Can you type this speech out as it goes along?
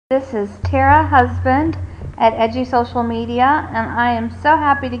This is Tara Husband at Edgy Social Media, and I am so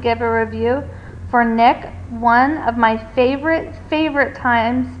happy to give a review for Nick. One of my favorite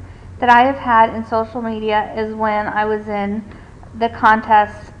times that I have had in social media is when I was in the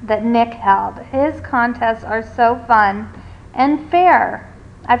contests that Nick held. His contests are so fun and fair.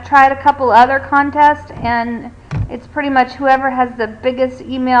 I've tried a couple other contests, and it's pretty much whoever has the biggest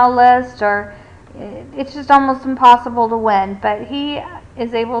email list, or it's just almost impossible to win. But he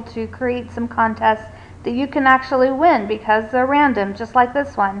is able to create some contests that you can actually win because they're random, just like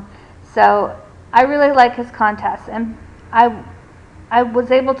this one. So I really like his contests, and I was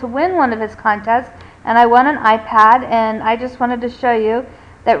able to win one of his contests, and I won an iPad. And I just wanted to show you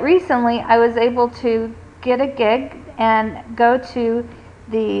that recently I was able to get a gig and go to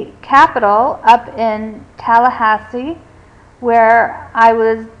the Capitol up in Tallahassee, where I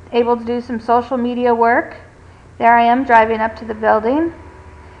was able to do some social media work. There I am driving up to the building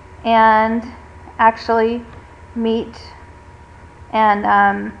and actually meet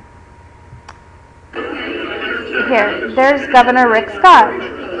and here, there's Governor Rick Scott.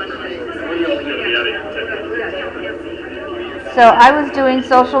 So I was doing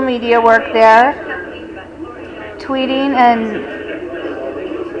social media work there, tweeting and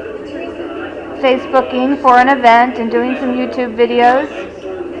Facebooking for an event and doing some YouTube videos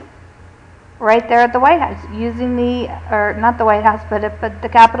right there at the White House, using not the White House, but the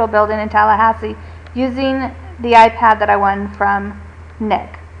Capitol building in Tallahassee, using the iPad that I won from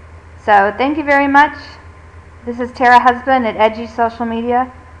Nick. So thank you very much. This is Tara Husband at Edgy Social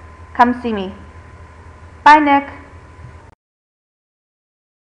Media. Come see me. Bye, Nick.